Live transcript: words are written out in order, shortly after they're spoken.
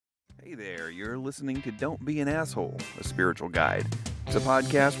Hey there, you're listening to Don't Be an Asshole, a spiritual guide. It's a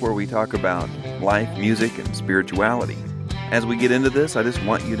podcast where we talk about life, music, and spirituality. As we get into this, I just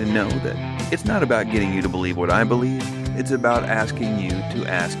want you to know that it's not about getting you to believe what I believe. It's about asking you to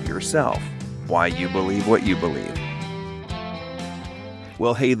ask yourself why you believe what you believe.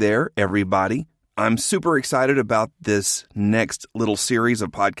 Well, hey there, everybody. I'm super excited about this next little series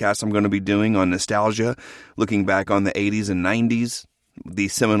of podcasts I'm going to be doing on nostalgia, looking back on the 80s and 90s. The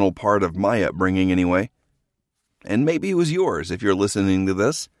seminal part of my upbringing anyway. And maybe it was yours if you're listening to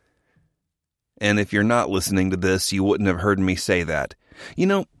this. And if you're not listening to this, you wouldn't have heard me say that. You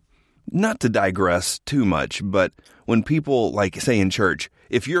know, not to digress too much, but when people say in church,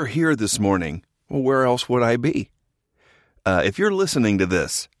 if you're here this morning, well, where else would I be? If you're listening to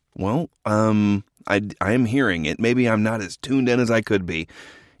this, well, I am hearing it. Maybe I'm not as tuned in as I could be.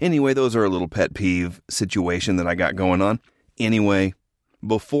 Anyway, those are a little pet peeve situation that I got going on. Anyway,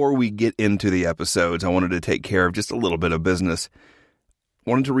 before we get into the episodes, I wanted to take care of just a little bit of business.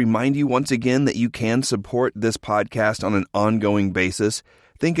 I wanted to remind you once again that you can support this podcast on an ongoing basis.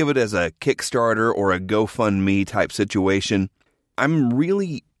 Think of it as a Kickstarter or a GoFundMe type situation. I'm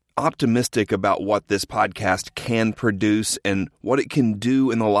really optimistic about what this podcast can produce and what it can do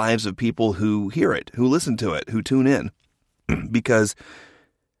in the lives of people who hear it, who listen to it, who tune in. Because,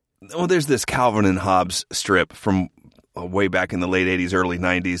 there's this Calvin and Hobbes strip from way back in the late 80s, early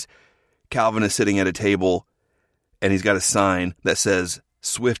 90s. Calvin is sitting at a table, and he's got a sign that says,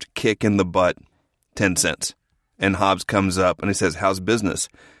 "Swift kick in the butt, 10 cents. And Hobbes comes up, and he says, "How's business?"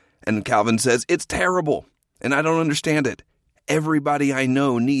 And Calvin says, "It's terrible, and I don't understand it. Everybody I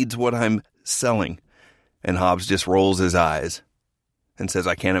know needs what I'm selling." And Hobbes just rolls his eyes and says,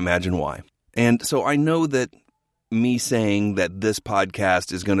 "I can't imagine why." And so I know that me saying that this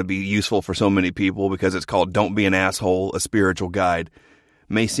podcast is going to be useful for so many people because it's called Don't Be an Asshole, a spiritual guide,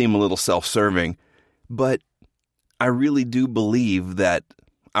 may seem a little self-serving, but I really do believe that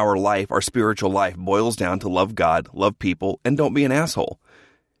our life, our spiritual life, boils down to love God, love people, and don't be an asshole.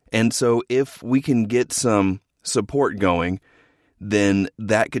 And so if we can get some support going, then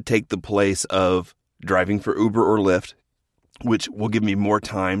that could take the place of driving for Uber or Lyft, which will give me more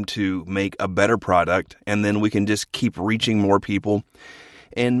time to make a better product, and then we can just keep reaching more people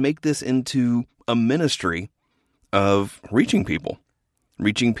and make this into a ministry of reaching people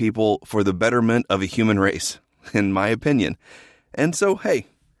for the betterment of a human race, in my opinion. And so, hey,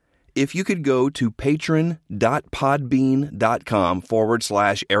 if you could go to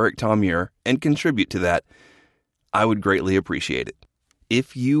patron.podbean.com/Eric Thomure and contribute to that, I would greatly appreciate it.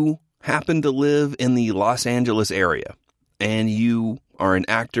 If you happen to live in the Los Angeles area, and you are an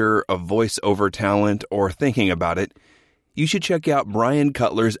actor, a voiceover talent, or thinking about it, you should check out Brian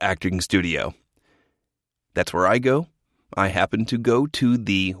Cutler's acting studio. That's where I go. I happen to go to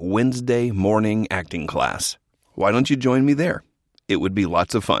the Wednesday morning acting class. Why don't you join me there? It would be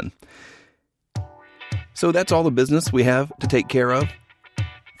lots of fun. So that's all the business we have to take care of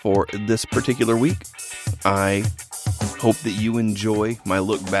for this particular week. I hope that you enjoy my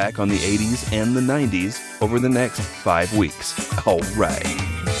look back on the 80s and the 90s over the next 5 weeks. All right.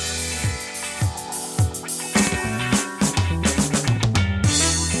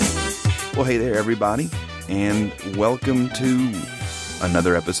 Well, hey there, everybody, and welcome to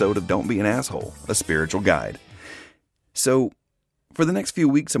another episode of Don't Be an Asshole, a spiritual guide. So, for the next few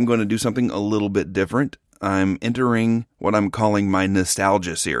weeks, I'm going to do something a little bit different. I'm entering what I'm calling my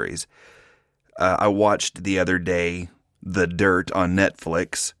nostalgia series. I watched the other day The Dirt on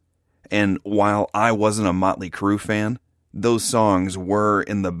Netflix, and while I wasn't a Motley Crue fan, those songs were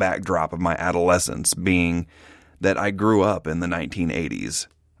in the backdrop of my adolescence, being that I grew up in the 1980s.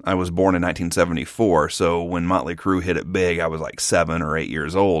 I was born in 1974, so when Motley Crue hit it big, I was like 7 or 8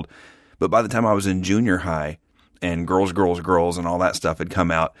 years old. But by the time I was in junior high, and Girls, Girls, Girls, and all that stuff had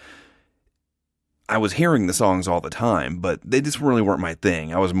come out, I was hearing the songs all the time, but they just really weren't my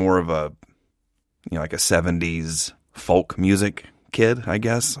thing. I was more of a, like a 70s folk music kid, I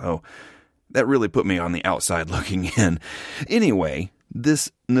guess. So that really put me on the outside looking in. Anyway,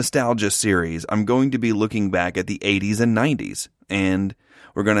 this nostalgia series, I'm going to be looking back at the 80s and 90s, and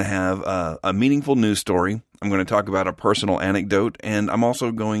we're going to have a meaningful news story. I'm going to talk about a personal anecdote, and I'm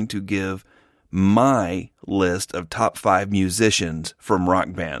also going to give my list of top 5 musicians from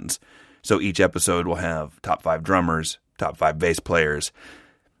rock bands. So each episode will have top 5 drummers, top 5 bass players,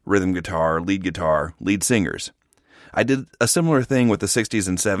 rhythm guitar, lead singers. I did a similar thing with the 60s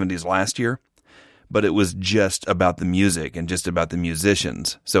and 70s last year, but it was just about the music and just about the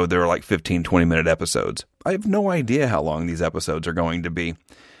musicians. So there were like 15, 20-minute episodes. I have no idea how long these episodes are going to be.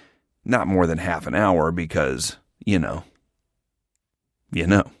 Not more than half an hour because, you know.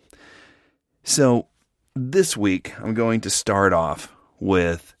 So this week, I'm going to start off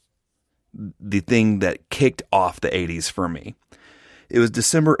with the thing that kicked off the 80s for me. It was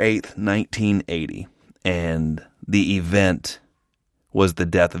December 8th, 1980, and the event was the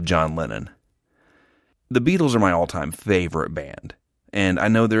death of John Lennon. The Beatles are my all-time favorite band, and I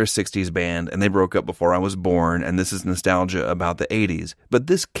know they're a 60s band, and they broke up before I was born, and this is nostalgia about the 80s, but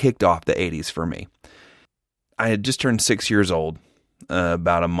this kicked off the 80s for me. I had just turned 6 years old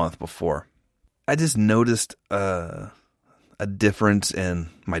about a month before. I just noticed a difference in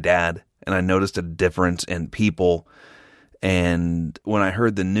my dad, and I noticed a difference in people. And when I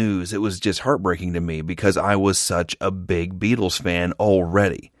heard the news, it was just heartbreaking to me because I was such a big Beatles fan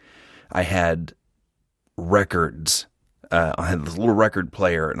already. I had records. I had this little record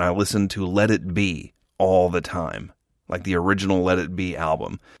player, and I listened to Let It Be all the time, like the original Let It Be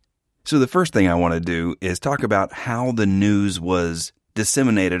album. So the first thing I want to do is talk about how the news was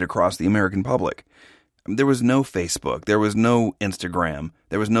disseminated across the American public. There was no Facebook. There was no Instagram.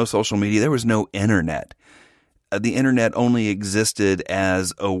 There was no social media. There was no internet. The internet only existed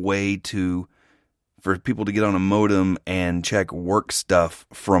as a way for people to get on a modem and check work stuff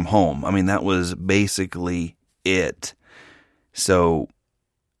from home. I mean, that was basically it. So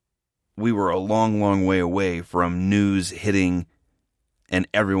we were a long, long way away from news hitting and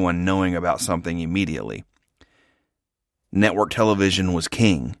everyone knowing about something immediately. Network television was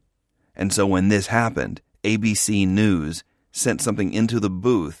king. And so when this happened, ABC News sent something into the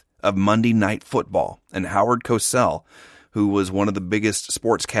booth of Monday Night Football, and Howard Cosell, who was one of the biggest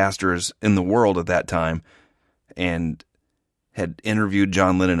sportscasters in the world at that time and had interviewed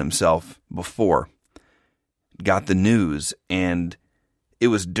John Lennon himself before, got the news, and it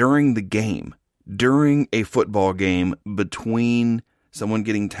was during the game, during a football game between someone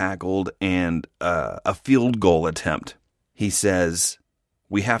getting tackled and a field goal attempt. He says,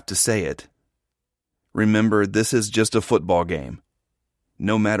 "We have to say it. Remember, this is just a football game.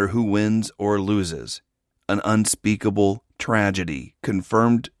 No matter who wins or loses, an unspeakable tragedy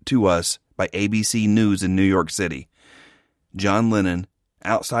confirmed to us by ABC News in New York City. John Lennon,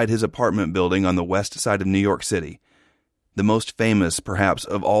 outside his apartment building on the west side of New York City, the most famous, perhaps,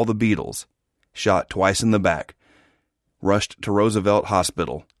 of all the Beatles, shot twice in the back, rushed to Roosevelt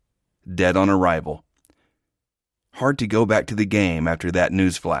Hospital, dead on arrival. Hard to go back to the game after that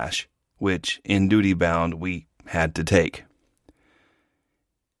news flash, which, in duty bound, we had to take."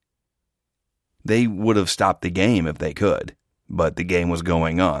 They would have stopped the game if they could, but the game was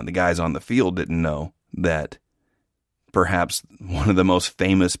going on. The guys on the field didn't know that perhaps one of the most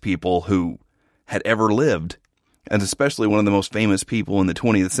famous people who had ever lived, and especially one of the most famous people in the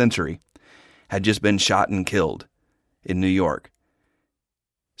 20th century, had just been shot and killed in New York.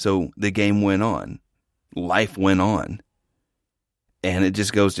 So the game went on. Life went on. And it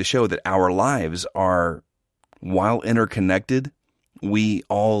just goes to show that our lives are, while interconnected, we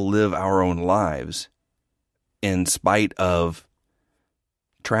all live our own lives in spite of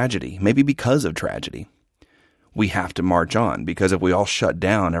tragedy, maybe because of tragedy. We have to march on, because if we all shut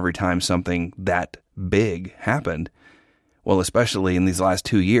down every time something that big happened, well, especially in these last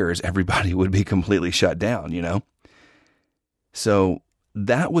 2 years, everybody would be completely shut down, you know? So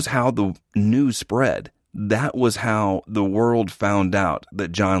that was how the news spread. That was how the world found out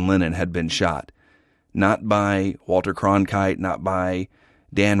that John Lennon had been shot. Not by Walter Cronkite, not by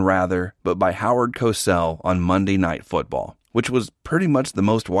Dan Rather, but by Howard Cosell on Monday Night Football, which was pretty much the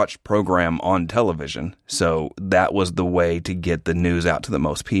most watched program on television. So that was the way to get the news out to the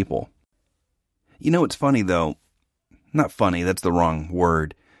most people. You know, it's funny though. Not funny, that's the wrong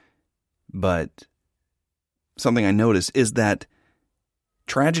word. But something I noticed is that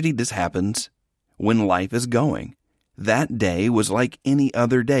tragedy just happens when life is going. That day was like any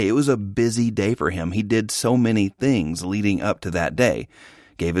other day. It was a busy day for him. He did so many things leading up to that day.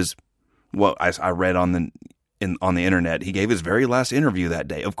 Gave his, well, I read on the internet, he gave his very last interview that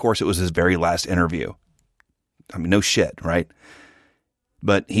day. Of course, it was his very last interview. I mean, no shit, right?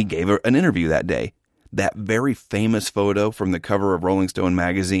 But he gave an interview that day. That very famous photo from the cover of Rolling Stone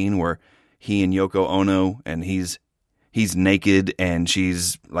magazine where he and Yoko Ono, and he's naked and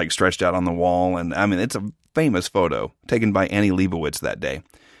she's like stretched out on the wall. And I mean, it's a famous photo taken by Annie Leibovitz that day.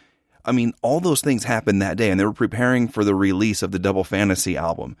 I mean, all those things happened that day, and they were preparing for the release of the Double Fantasy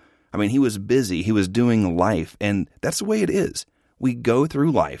album. I mean, he was busy. He was doing life, and that's the way it is. We go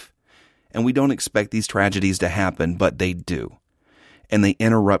through life, and we don't expect these tragedies to happen, but they do. And they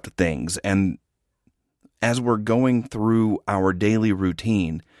interrupt things. And as we're going through our daily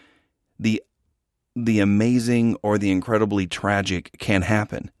routine, the amazing or the incredibly tragic can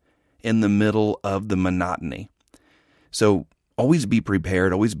happen in the middle of the monotony. So always be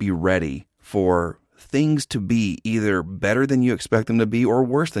prepared, always be ready for things to be either better than you expect them to be or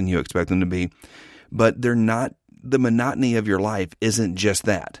worse than you expect them to be, but they're not. The monotony of your life isn't just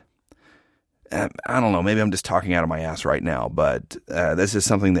that. I don't know, maybe I'm just talking out of my ass right now, but this is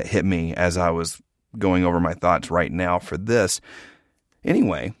something that hit me as I was going over my thoughts right now for this.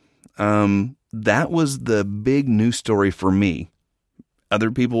 Anyway, that was the big news story for me.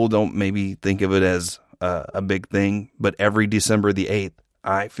 Other people don't maybe think of it as a big thing, but every December the 8th,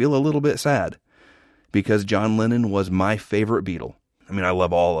 I feel a little bit sad because John Lennon was my favorite Beatle. I mean, I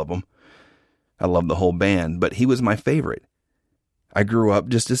love all of them. I love the whole band, but he was my favorite. I grew up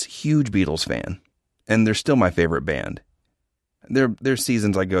just this huge Beatles fan, and they're still my favorite band. There's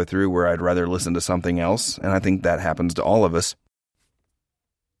seasons I go through where I'd rather listen to something else, and I think that happens to all of us.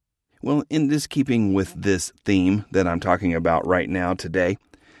 Well, in this keeping with this theme that I'm talking about right now today,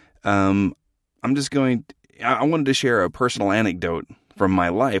 I wanted to share a personal anecdote from my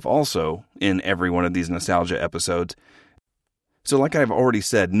life also in every one of these nostalgia episodes. So like I've already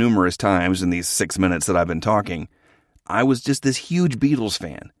said numerous times in these 6 minutes that I've been talking, I was just this huge Beatles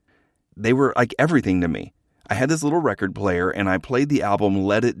fan. They were like everything to me. I had this little record player and I played the album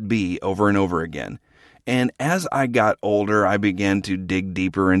Let It Be over and over again. And as I got older, I began to dig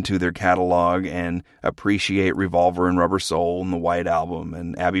deeper into their catalog and appreciate Revolver and Rubber Soul and the White Album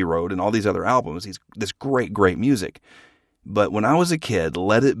and Abbey Road and all these other albums, this great, great music. But when I was a kid,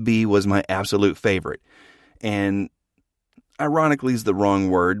 Let It Be was my absolute favorite. And ironically is the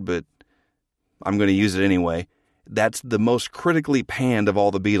wrong word, but I'm going to use it anyway. That's the most critically panned of all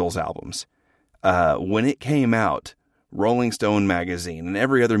the Beatles albums. When it came out, Rolling Stone magazine and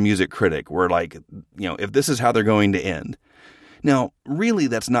every other music critic were like, if this is how they're going to end. Now, really,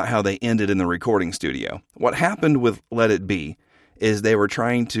 that's not how they ended in the recording studio. What happened with Let It Be is they were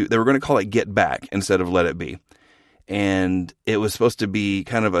going to call it Get Back instead of Let It Be. And it was supposed to be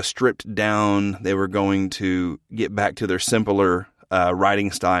kind of a stripped down, they were going to get back to their simpler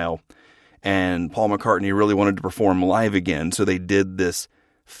writing style. And Paul McCartney really wanted to perform live again, so they did this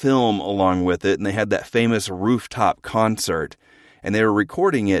film along with it, and they had that famous rooftop concert, and they were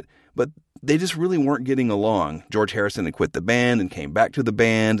recording it, but they just really weren't getting along. George Harrison had quit the band and came back to the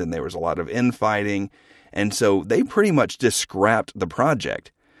band, and there was a lot of infighting, and so they pretty much just scrapped the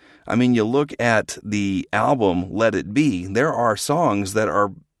project. I mean, you look at the album Let It Be, there are songs that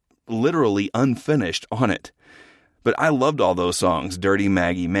are literally unfinished on it. But I loved all those songs, Dirty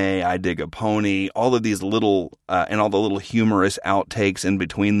Maggie May, I Dig a Pony, all of these little, and all the little humorous outtakes in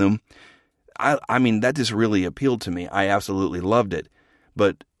between them. I mean, that just really appealed to me. I absolutely loved it.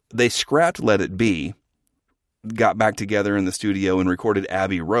 But they scrapped Let It Be, got back together in the studio and recorded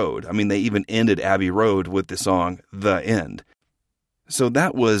Abbey Road. I mean, they even ended Abbey Road with the song The End. So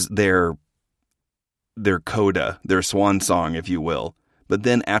that was their coda, their swan song, if you will. But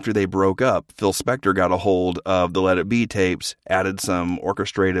then after they broke up, Phil Spector got a hold of the Let It Be tapes, added some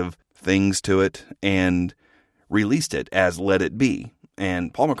orchestrative things to it, and released it as Let It Be.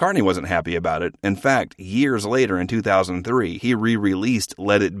 And Paul McCartney wasn't happy about it. In fact, years later in 2003, he re-released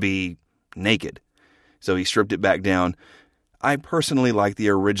Let It Be naked. So he stripped it back down. I personally like the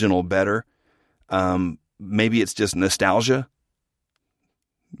original better. Maybe it's just nostalgia.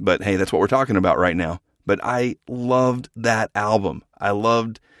 But hey, that's what we're talking about right now. But I loved that album. I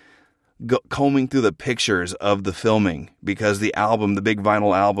loved combing through the pictures of the filming because the album, the big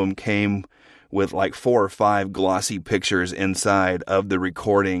vinyl album, came with like 4 or 5 glossy pictures inside of the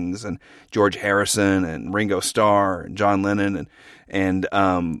recordings, and George Harrison and Ringo Starr and John Lennon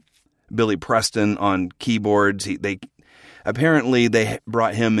and Billy Preston on keyboards. They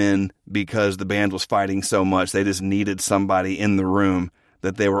brought him in because the band was fighting so much. They just needed somebody in the room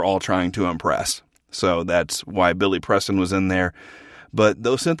that they were all trying to impress. So that's why Billy Preston was in there. But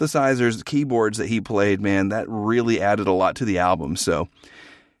those synthesizers, keyboards that he played, man, that really added a lot to the album. So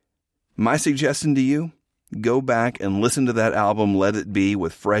my suggestion to you, go back and listen to that album, Let It Be,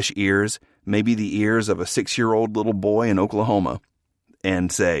 with fresh ears, maybe the ears of a 6-year-old little boy in Oklahoma, and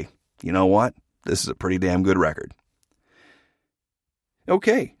say, you know what? This is a pretty damn good record.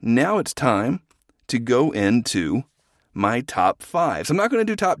 Okay, now it's time to go into my top 5s. I'm not going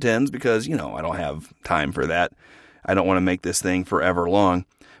to do top 10s because, I don't have time for that. I don't want to make this thing forever long.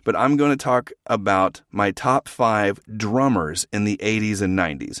 But I'm going to talk about my top 5 drummers in the 80s and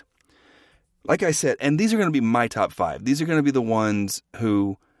 90s. Like I said, and these are going to be my top 5. These are going to be the ones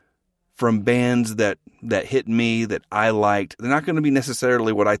who, from bands that hit me, that I liked, they're not going to be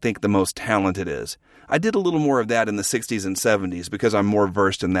necessarily what I think the most talented is. I did a little more of that in the 60s and 70s because I'm more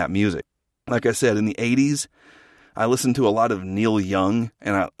versed in that music. Like I said, in the 80s, I listened to a lot of Neil Young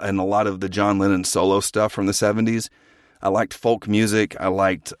and a lot of the John Lennon solo stuff from the 70s. I liked folk music. I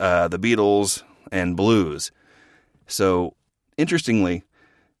liked the Beatles and blues. So, interestingly,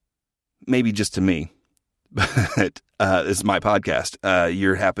 maybe just to me, but this is my podcast.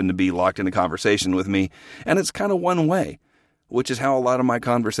 You happen to be locked in a conversation with me, and it's kind of one way, which is how a lot of my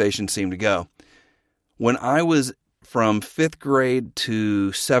conversations seem to go. When I was from 5th grade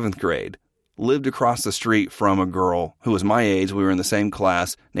to 7th grade, lived across the street from a girl who was my age. We were in the same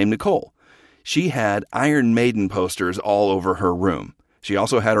class, named Nicole. She had Iron Maiden posters all over her room. She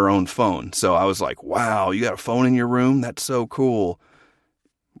also had her own phone. So I was like, wow, you got a phone in your room? That's so cool.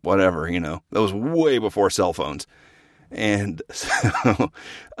 Whatever, that was way before cell phones. And so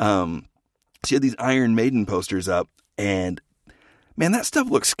she had these Iron Maiden posters up, and man, that stuff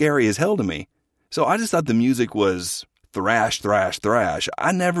looked scary as hell to me. So I just thought the music was thrash, thrash, thrash.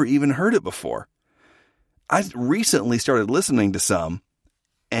 I never even heard it before. I recently started listening to some,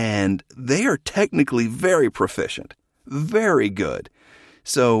 and they are technically very proficient, very good.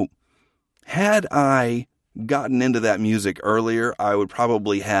 So had I gotten into that music earlier, I would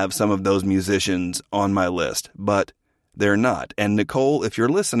probably have some of those musicians on my list, but they're not. And Nicole, if you're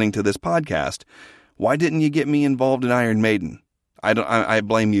listening to this podcast, why didn't you get me involved in Iron Maiden? I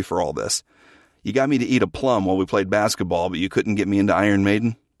blame you for all this. You got me to eat a plum while we played basketball, but you couldn't get me into Iron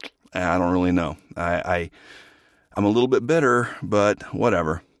Maiden? I don't really know. I'm a little bit bitter, but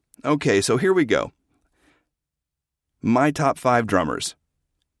whatever. Okay, so here we go. My top 5 drummers.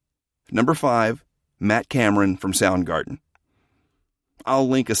 Number 5, Matt Cameron from Soundgarden. I'll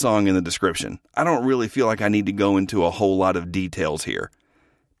link a song in the description. I don't really feel like I need to go into a whole lot of details here.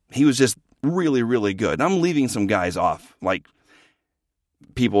 He was just really, really good. I'm leaving some guys off, like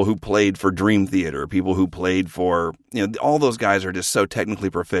people who played for Dream Theater, people who played for, all those guys are just so technically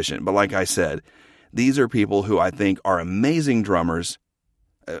proficient. But like I said, these are people who I think are amazing drummers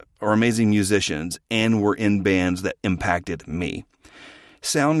or amazing musicians and were in bands that impacted me.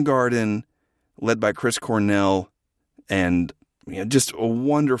 Soundgarden, led by Chris Cornell, and just a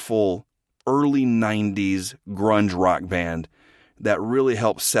wonderful early 90s grunge rock band that really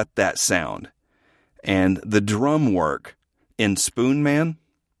helped set that sound. And the drum work in Spoon Man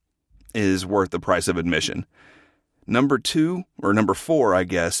is worth the price of admission. Number 2, or number 4, I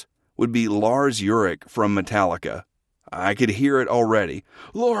guess, would be Lars Ulrich from Metallica. I could hear it already.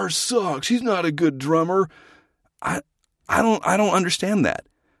 Lars sucks. He's not a good drummer. I don't understand that.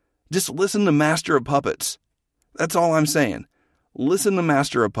 Just listen to Master of Puppets. That's all I'm saying. Listen to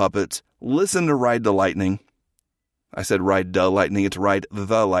Master of Puppets. Listen to Ride the Lightning. I said Ride the Lightning. It's Ride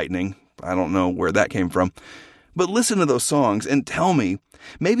the Lightning. I don't know where that came from. But listen to those songs and tell me,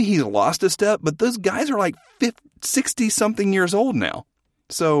 maybe he's lost a step, but those guys are like 60-something years old now.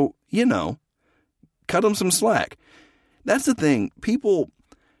 So, cut them some slack. That's the thing. People,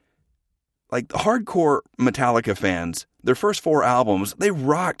 like the hardcore Metallica fans, their first 4 albums, they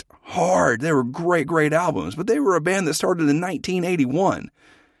rocked hard. They were great, great albums, but they were a band that started in 1981.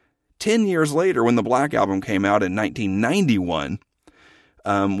 10 years later, when the Black Album came out in 1991,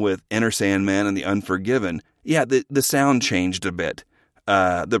 with Enter Sandman and The Unforgiven, the sound changed a bit.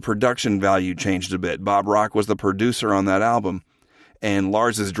 The production value changed a bit. Bob Rock was the producer on that album, and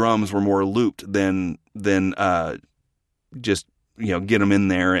Lars's drums were more looped than just, get them in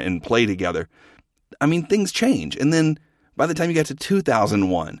there and play together. I mean, things change. And then by the time you got to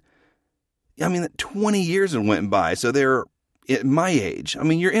 2001, 20 years went by. So they're at my age.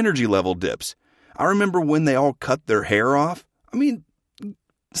 Your energy level dips. I remember when they all cut their hair off.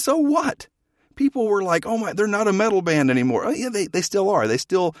 So what? People were like, oh my, they're not a metal band anymore. Oh yeah, they still are. They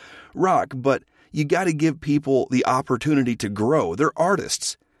still rock, but you got to give people the opportunity to grow. They're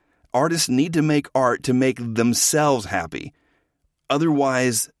artists. Artists need to make art to make themselves happy.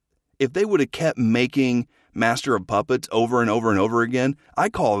 Otherwise, if they would have kept making Master of Puppets over and over and over again, I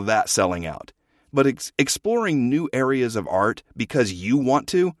call that selling out. But exploring new areas of art because you want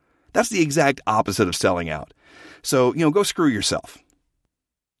to, that's the exact opposite of selling out. So, go screw yourself.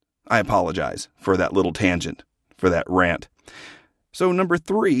 I apologize for that little tangent, for that rant. So number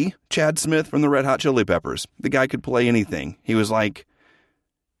 3, Chad Smith from the Red Hot Chili Peppers. The guy could play anything. He's like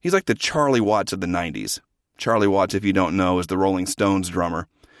the Charlie Watts of the 90s. Charlie Watts, if you don't know, is the Rolling Stones drummer.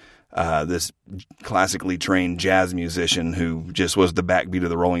 This classically trained jazz musician who just was the backbeat of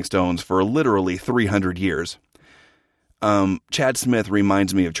the Rolling Stones for literally 300 years. Chad Smith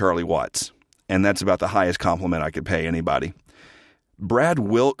reminds me of Charlie Watts, and that's about the highest compliment I could pay anybody. Brad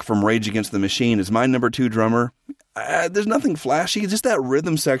Wilk from Rage Against the Machine is my number 2 drummer. There's nothing flashy, just that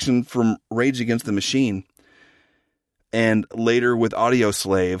rhythm section from Rage Against the Machine. And later with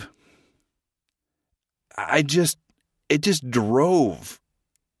Audioslave, it just drove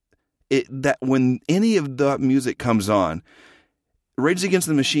that when any of the music comes on, Rage Against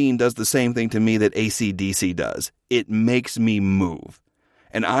the Machine does the same thing to me that AC/DC does. It makes me move.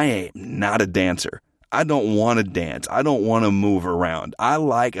 And I am not a dancer. I don't want to dance. I don't want to move around. I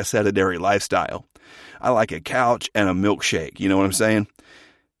like a sedentary lifestyle. I like a couch and a milkshake. You know what I'm saying?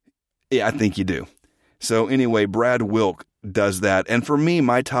 Yeah, I think you do. So anyway, Brad Wilk does that. And for me,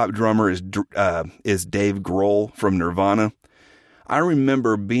 my top drummer is Dave Grohl from Nirvana. I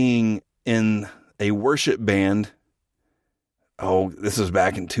remember being in a worship band. Oh, this was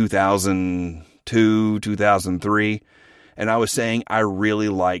back in 2002, 2003. And I was saying I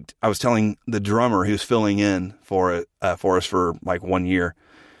was telling the drummer who was filling in for us for like 1 year.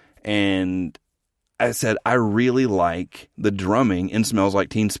 And I said, I really like the drumming in Smells Like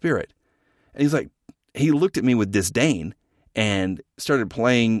Teen Spirit. And he's like, he looked at me with disdain and started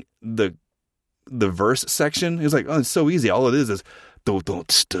playing the verse section. He was like, oh, it's so easy. All it is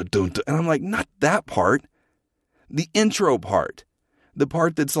don't. And I'm like, not that part. The intro part. The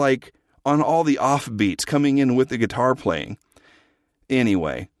part that's like on all the offbeats coming in with the guitar playing.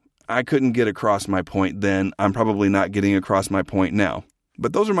 Anyway, I couldn't get across my point then. I'm probably not getting across my point now.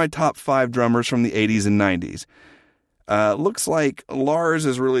 But those are my top 5 drummers from the 80s and 90s. Looks like Lars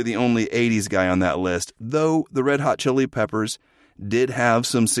is really the only 80s guy on that list, though the Red Hot Chili Peppers did have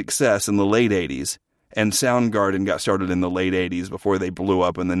some success in the late 80s, and Soundgarden got started in the late 80s before they blew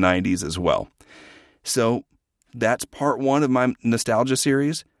up in the 90s as well. So that's part 1 of my nostalgia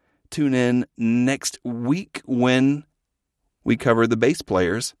series. Tune in next week when we cover the bass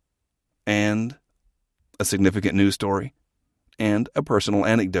players and a significant news story and a personal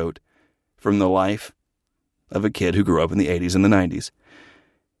anecdote from the life of a kid who grew up in the 80s and the 90s.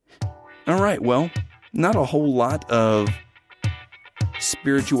 All right, well, not a whole lot of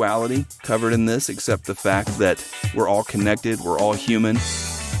spirituality covered in this except the fact that we're all connected, we're all human.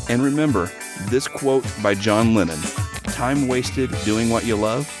 And remember, this quote by John Lennon, time wasted doing what you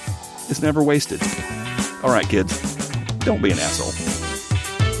love is never wasted. All right, kids, don't be an asshole.